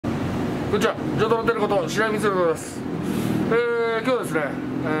こんにちは、城東のテルこと白井光浩です。今日はですね、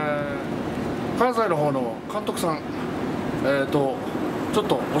関西の方の監督さん、とちょっ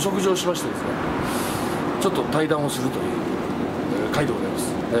とお食事をしましてですね、ちょっと対談をするという、回でございま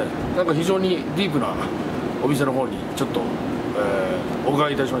す。なんか非常にディープなお店の方にちょっと、お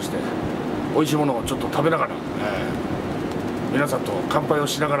伺いいたしまして、美味しいものをちょっと食べながら、皆さんと乾杯を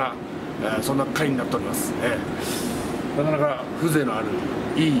しながら、そんな会になっております。なかなか風情のある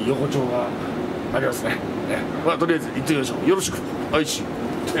いい横丁がありますね。まあとりあえず行ってみましょう。よろしく哀愁。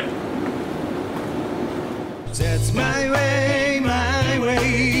That's my way, my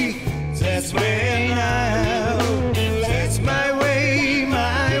way. That's way now. That's my way,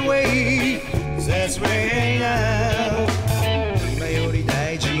 my way. That's way now. 今より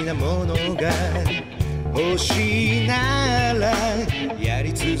大事なものが欲しいならや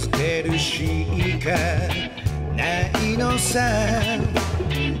り続けるしかないのさ。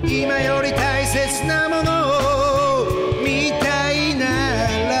今より大切なものを見たいなら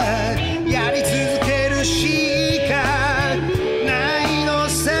やり続けるしかないの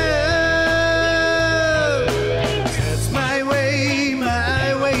さ。 That's my way,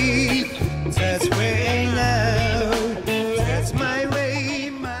 my way. That's way now. That's my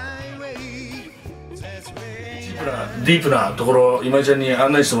way, my way. That's way. ディープなところ今井ちゃんに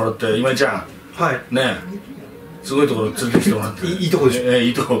案内してもらって、今井ちゃん、はいねえすごいところ連れてきてもらっていいとこでしょ。い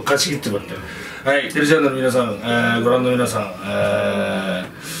いとこ貸し切ってもらって、はい、テレチャンネルの皆さん、ご覧の皆さん、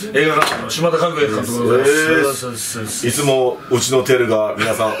映画監督の島田角栄監督でございます。いつもうちのテルが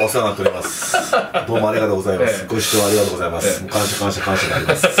皆さんお世話になっております。どうもありがとうございます。ご視聴ありがとうございます。感謝感謝感謝であり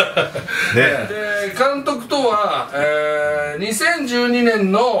ます。ね。で監督とは、2012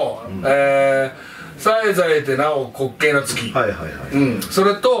年の、さえざえてなお滑稽な月、そ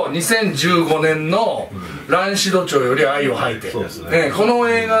れと2015年の「乱視土町より愛を吐いて」この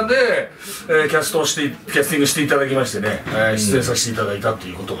映画で、キャスティングしていただきましてね、出演させていただいたと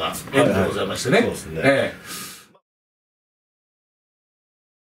いうことが縁でございましてね。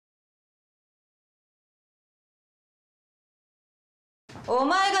お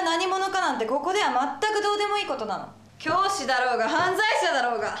前が何者かなんてここでは全くどうでもいいことなの。教師だろうが犯罪者だ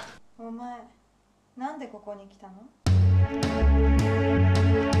ろうが。お前なんでここに来たの？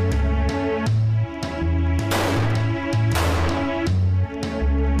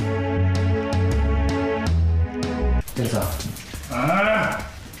テルさん、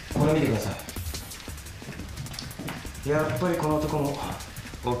これ見てください。やっぱりこの男も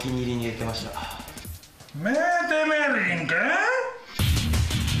お気に入りに入れてました。メーテメリンか？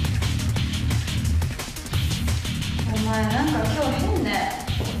お前なんか今日変ね。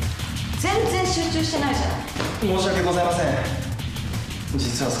全然集中してないじゃない。申し訳ございません。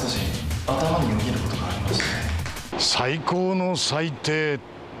実は少し頭によぎることがありまして。最高の最低っ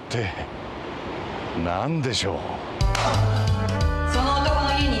て何でしょう？その男の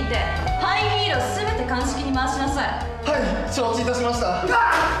家に行ってハイヒールを全て鑑識に回しなさい。はい、承知いたしました。なん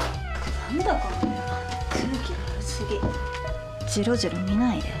だこの空気が悪すぎ。ジロジロ見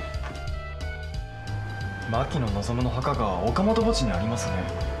ないで。牧野望の墓が岡本墓地にありますね。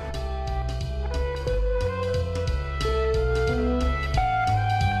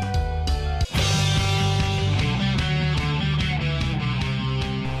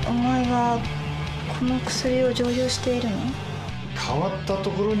お前はこの薬を常用しているの？変わったと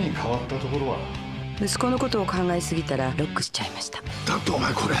ころに変わったところは。息子のことを考えすぎたらロックしちゃいました。だってお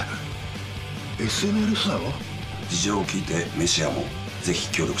前これ SNS だろ。事情を聞いてメシアもぜひ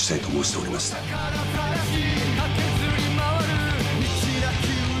協力したいと申しておりました。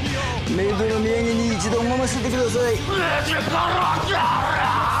メイドの土産に一度飲ませてください。こ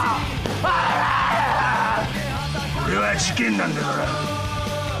れは事件なんだから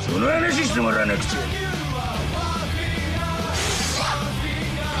その話してもらわなくちゃ。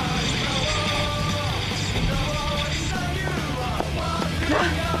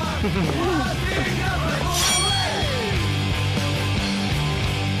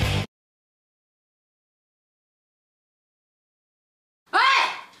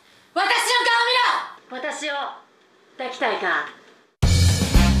私を抱きたいか？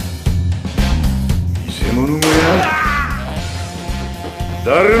偽物がや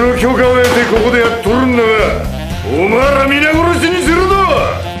誰の許可を得てここでやっとるんだが、お前ら皆殺しにするぞ。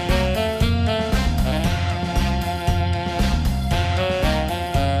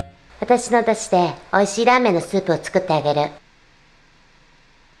私の私で美味しいラーメンのスープを作ってあげる。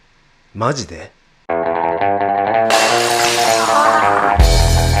マジで？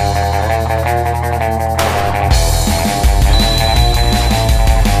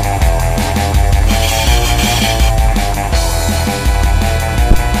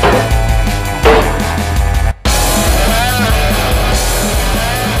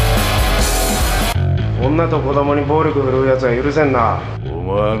女と子供に暴力振るうやつは許せんな。お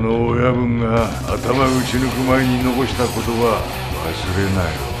前の親分が頭打ち抜く前に残した言葉忘れな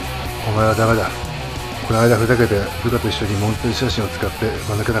いよ。お前はダメだ。この間ふざけて部下と一緒にモンテル写真を使って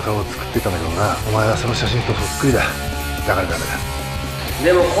間抜けな顔を作っていたんだけどな。お前はその写真とそっくりだ。だからダメだ。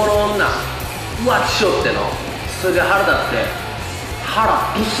でもこの女浮気しよっての。それで腹立って腹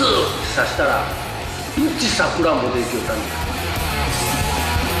ブスって刺したらプチサクランボできよったんだ。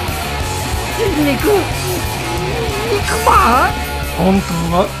肉まん本当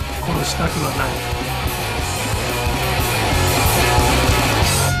は殺したくはない。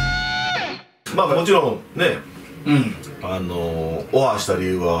まあもちろんね、オファーした理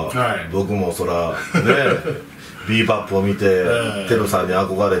由は、僕もそらねビーバップを見てテルさんに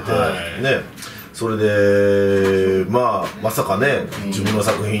憧れてね、それでまさかね自分の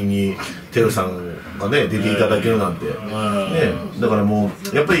作品にテルさんがね出ていただけるなんてね、だからも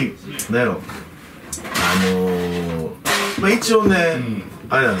うやっぱりなんやろ一応ね、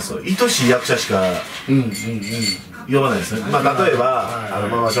あれなんですよ、愛しい役者しか呼ばないですね。例えば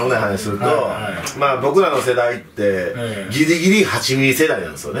しょうもない話すると、僕らの世代ってギリギリ8ミリ世代な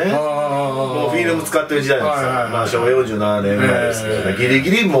んですよね。もうフィルム使ってる時代なんですよ。昭和47年ぐらいですけど、ギリ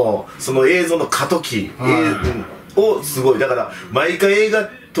ギリもうその映像の過渡期をすごい、だから毎回映画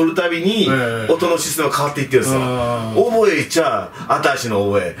撮るたびに音のシステムが変わっていってるんですよ。覚えちゃ新しいの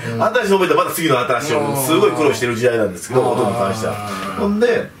覚え、新しいの覚えたらまた次の新しいのすごい苦労してる時代なんですけど、音に関しては。ほん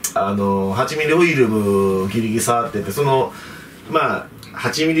で8ミリフィルムギリギリ触ってて、その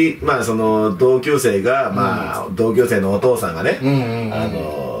8ミリその同級生が同級生のお父さんがね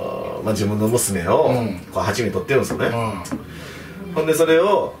自分の娘を8ミリ撮ってるんですよね。ほんでそれ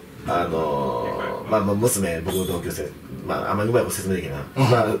を娘、僕の同級生、あんまりうまいこと説明できない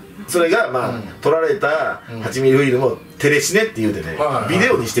な、それが撮られた8ミリフィルムをテレシネって言うてね、ビデ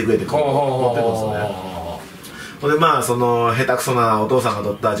オにしてくれて持ってるんですよね。ほんでその下手くそなお父さんが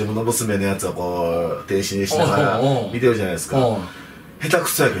撮った自分の娘のやつをこう停止しながら見てるじゃないですか。下手く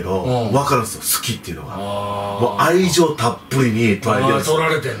そやけど分かるんですよ、好きっていうのが。もう愛情たっぷりに撮られてるんですよ。撮ら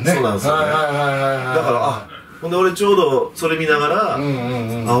れてんね。そうなんですよね。だからほんで俺ちょうどそれ見ながら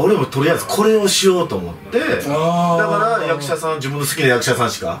俺もとりあえずこれをしようと思って、だから役者さん、自分の好きな役者さん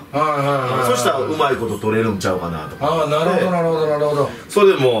しか、そしたらうまいこと撮れるんちゃうかなと思って。なるほどなるほどなるほど。それ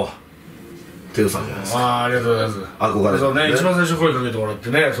でもうテルさんじゃないですか。ありがとうございます。憧れてそうね、一番最初声かけてもらって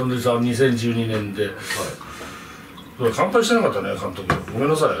ね、その時さ2012年で乾杯してなかったね、監督。ごめん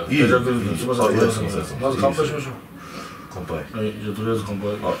なさい。いいじゃん、すみません。まず乾杯しましょう。乾杯。はい、じゃあとりあえず乾杯。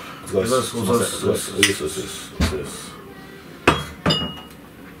お疲れ様です。お疲れ様です。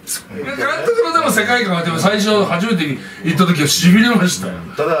監督のでも世界観はでも最初初めて行った時はしびれましたよ。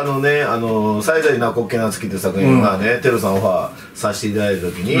ただ「最大な滑稽な月」っていう作品がねテルさんオファーさせていただいた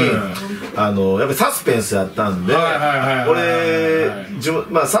時にやっぱりサスペンスやったんで、俺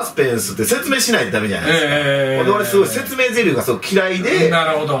サスペンスって説明しないとダメじゃないですか。で俺すごい説明台詞がすごく嫌いで、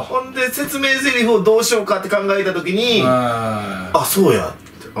ほんで説明台詞をどうしようかって考えた時にそうや、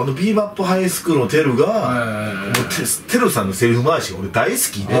ビーバップハイスクールのテルがテルさんのセリフ回しが俺大好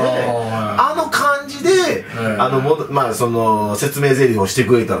きで、感じでその説明台詞をして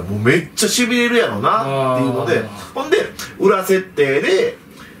くれたらもうめっちゃしびれるやろなっていうので、ほんで裏設定で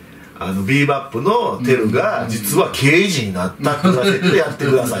ビーバップのテルが実は刑事になったって裏設定でやって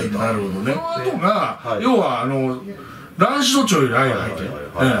くださいと。なるほどね。あとが要は男子都庁より愛が入ってる、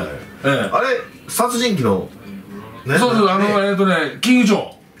あれ殺人鬼のそうそう、キングジョ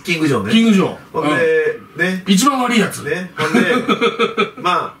ー。キングジョーね。キングジョー。ほんでね、一番悪いやつね。ほんで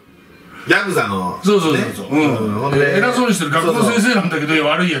ヤクザのそう偉そうにしてる学校の先生なんだけど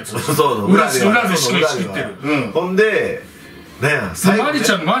悪いやつ。裏で仕切ってる。ほんでマリ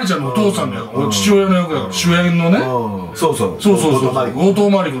ちゃんのお父さんだよ。父親の役だから主演のね。そうそう後藤真理子のお父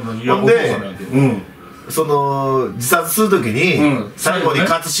さんの役。その自殺するときに最後に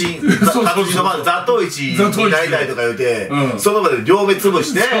勝新のまず座頭市になりたいとか言うて、その場で両目潰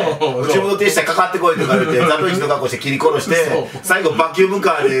して自分の手下かかってこいとか言うて座頭市の格好して切り殺して、最後バキューム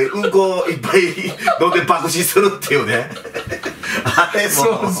カーでうんこいっぱい飲んで爆死するっていうね。あれも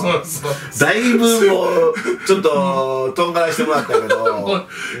だいぶもうちょっととんがらしてもらったけど、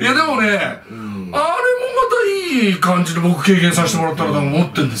いやでもねあれもまたいい感じで僕経験させてもらったらと思っ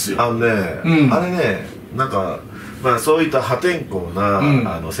てんですよ。あれね、なんかそういった破天荒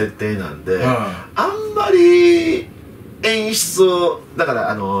な設定なんで、あんまり演出をだか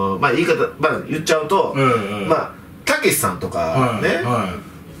ら言い方言っちゃうとたけしさんとかね、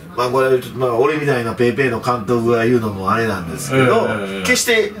まあこれ俺みたいなペイペイの監督が言うのもあれなんですけど、決し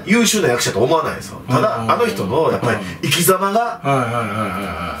て優秀な役者と思わないですよ。ただあの人のやっぱり生き様が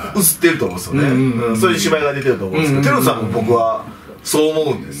映ってると思うんですよね。そういう芝居が出てると思うんですけど、テルさんも僕はそう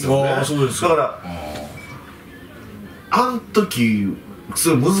思うんですよね。だからあん時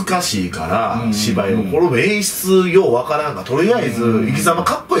すごい難しいから芝居を、これも演出ようわからんが、とりあえず生き様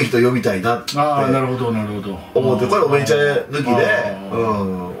かっこいい人呼びたいなって思って、これおべんちゃ抜きで、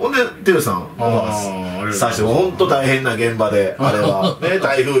ほんでテルさん最初本当大変な現場で、あれはね、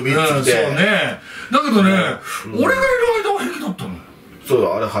台風3つ来て、そうね。だけどね、俺がいる間は平気だったの。そう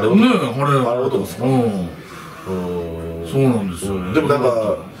だ、あれ晴れ男、晴れ男ですか。そうなんですよね。でもなん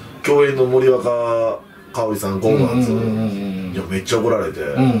か共演の森若香織さん5月、いやめっちゃ怒られて、い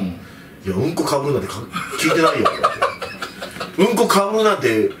やうんこかぶるなんて聞いてないよってうんこかぶるなん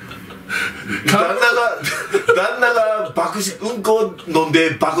て旦那が爆死、うんこ飲んで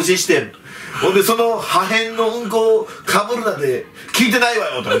爆死して、ほんでその破片のうんこをかぶるなんて聞いてないわ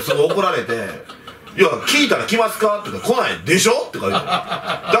よってすごい怒られて、いや聞いたら来ますかって言ったら来ないでしょって言って、だ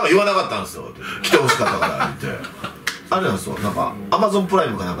から言わなかったんですよって、来てほしかったから言って。あれなんですよ、なんかアマゾンプライ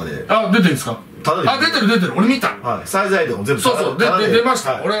ムかなんかで、あ、出てるんですか。あ、出てる、俺見た。はい、最大でも全部そうそう、出まし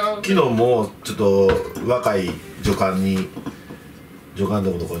た。俺昨日もちょっと若い助監督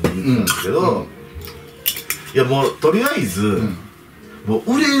のところに言ったんですけど、いやもうとりあえずも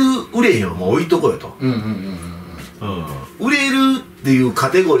う売れへんはもう置いとこうよと。売れるっていうカ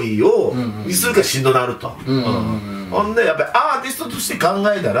テゴリーをにするかしんどなると。ほんでやっぱりアーティストとして考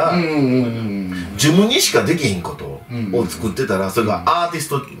えたら、自分にしかできへんことを作ってたら、それがアーティス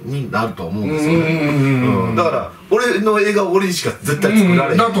トになると思うんですよね。だから俺の映画を俺にしか絶対作ら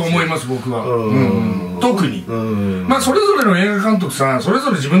れへんだと思います、僕は。特にまあそれぞれの映画監督さん、それぞ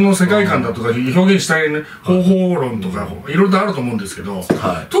れ自分の世界観だとか表現したい方法論とかいろいろとあると思うんですけど、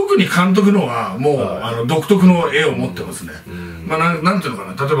特に監督のはもう独特の絵を持ってますね。まあなんていうの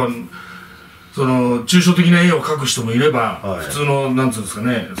かな、例えばその抽象的な絵を描く人もいれば、普通のなんつうんですか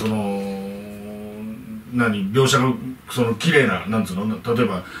ね、その描写がその綺麗な、なんつうの、例え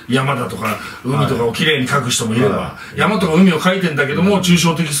ば山だとか海とかを綺麗に描く人もいれば、山とか海を描いてんだけども抽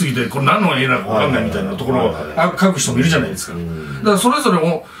象的すぎてこれ何の絵なのか分かんないみたいなところを描く人もいるじゃないですか。だからそれぞ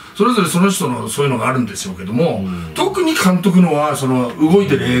れその人のそういうのがあるんでしょうけども、特に監督のはその動い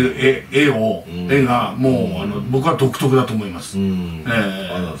てる絵がもう僕は独特だと思います。で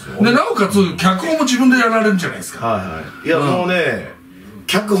なおかつ脚本も自分でやられるんじゃないですか。いやもうね、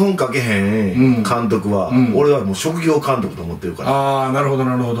脚本書けへん監督は俺はもう職業監督と思ってるから。ああ、なるほど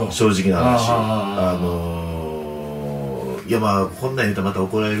なるほど。正直な話、いやまあこんなん言うとまた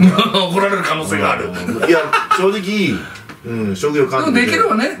怒られる怒られる可能性がある。いや正直職業監督できれ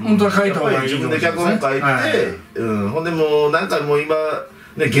ばね、本当は書いた方がいい。自分で脚本書いて、ほんでもうなんかもう今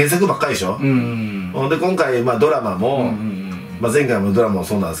ね原作ばっかりでしょ。ほんで今回ドラマも前回もドラマも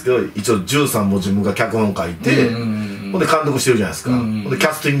そうなんですけど、一応13も自分が脚本書いて、ほんで監督してるじゃないですか。ほんでキ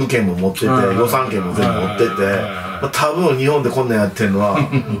ャスティング権も持ってて、予算権も全部持ってて、多分日本でこんなんやってるのは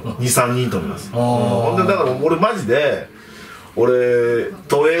23人と思います。ほんでだから俺マジで、俺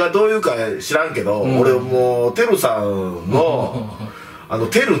東映がどういうか知らんけど、俺もうテルさんの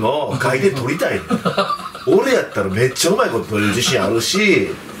テルの回で撮りたい俺やったらめっちゃうまいこと撮れる自信あるし、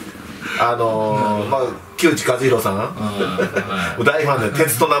木内和弘さん大ファンで、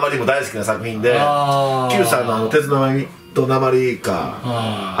鉄と鉛も大好きな作品で、木内さんの鉄と鉛と鉛か、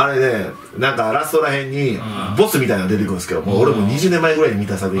あれね、なんかラストらへんにボスみたいなの出てくるんですけど、もう俺も20年前ぐらいに見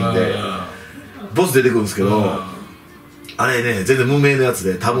た作品でボス出てくるんですけど、あれね全然無名のやつ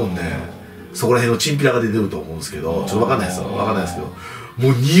で、多分ねそこら辺のチンピラが出てると思うんですけど、ちょっと分かんないですよ、分かんないですけど、も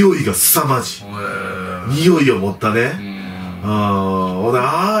う匂いが凄まじい匂いを持ったね、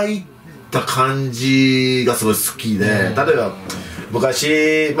ああいった感じがすごい好きで、例えば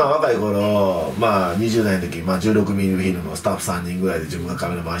昔、若い頃、20代の時、16ミリフィルムのスタッフ3人ぐらいで自分がカ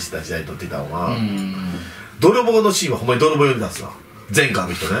メラ回してた時代に撮ってたのは、泥棒のシーンはほんまに泥棒呼んでたんですよ、前科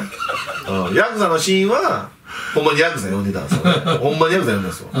の人ね。ヤクザのシーンはほんまにヤクザ呼んでたんですよ、ほんまにヤクザ呼んで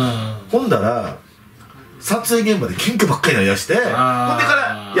たんですよ。ほんだら撮影現場で喧嘩ばっかりなりやして、ほんでか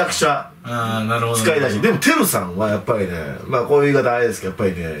ら役者使い出して。でもテルさんはやっぱりね、こういう言い方あれですけど、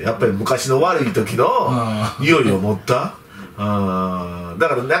やっぱり昔の悪い時の匂いを持った、だ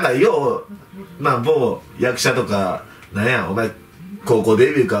からなんかよう某役者とか、なんやお前高校デ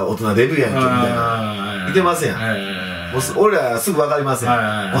ビューか大人デビューやんけみたいな言ってますやん。もう俺らすぐ分かりますや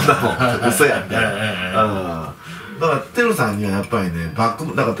ん、こんなもん嘘やんみたいな。だからテルさんにはやっぱりね、だか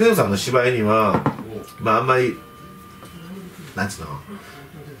らテルさんの芝居にはあんまりなんちゅうの、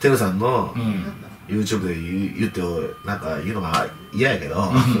テルさんの YouTube で言ってなんか言うのが嫌やけ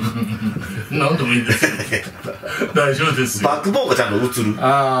ど何でもいいです大丈夫ですよ。バックボーンがちゃんと映る。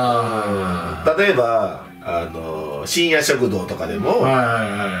例えば深夜食堂とかでも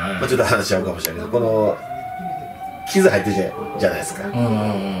ちょっと話し合うかもしれないけど、この傷入ってるじゃないですか。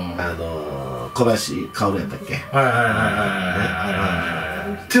小林薫やったっけ。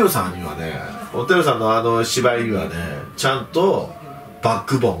テルさんにはね、テルさんの芝居にはね、ちゃんとバッ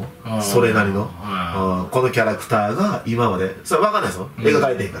クボーン、それなりのこのキャラクターが今までそれ分かんないですよ、描か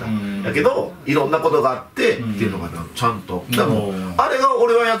れてへんから。だけどいろんなことがあってっていうのがちゃんと、でもあれが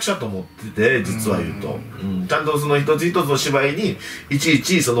俺は役者と思ってて、実は言うとちゃんとその一つ一つの芝居にいちい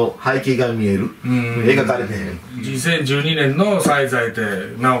ちその背景が見える、描かれてへん。2012年の「才財て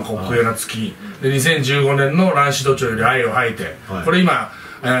なおこ冬な月」で2015年の「乱視土壌より愛を吐いて」、これ今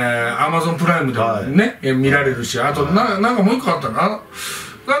Amazon プライムでもね見られるし、あとなんかもう一個あったな、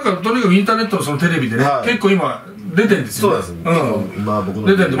なんかとにかくインターネットのそのテレビでね結構今出てんですよ。そうです。今僕の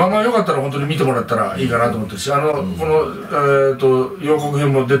出てんで、まあよかったら本当に見てもらったらいいかなと思ってるし、この予告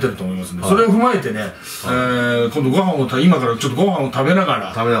編も出てると思いますんで、それを踏まえてね、今度今からちょっとご飯を食べな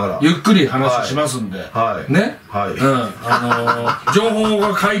がらゆっくり話しますんでね、情報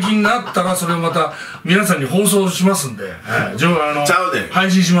が解禁になったらそれをまた皆さんに放送しますんで、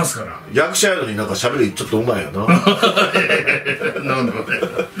配信しますから。役者やのになんか喋りちょっとうまいよな。なんでもね、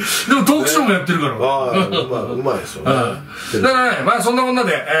でもトークショーもやってるからうまいですよね。だからね、まあそんなこんな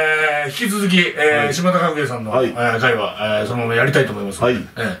で引き続き島田角栄さんの会話そのままやりたいと思いますので、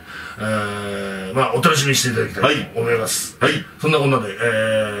まあお楽しみにしていただきたいと思います。そんなこんなで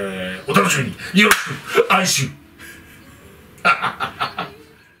お楽しみに。よろしく哀愁。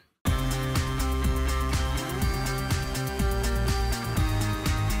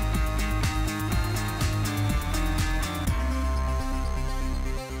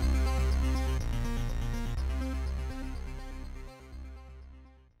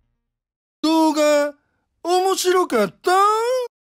動画面白かった？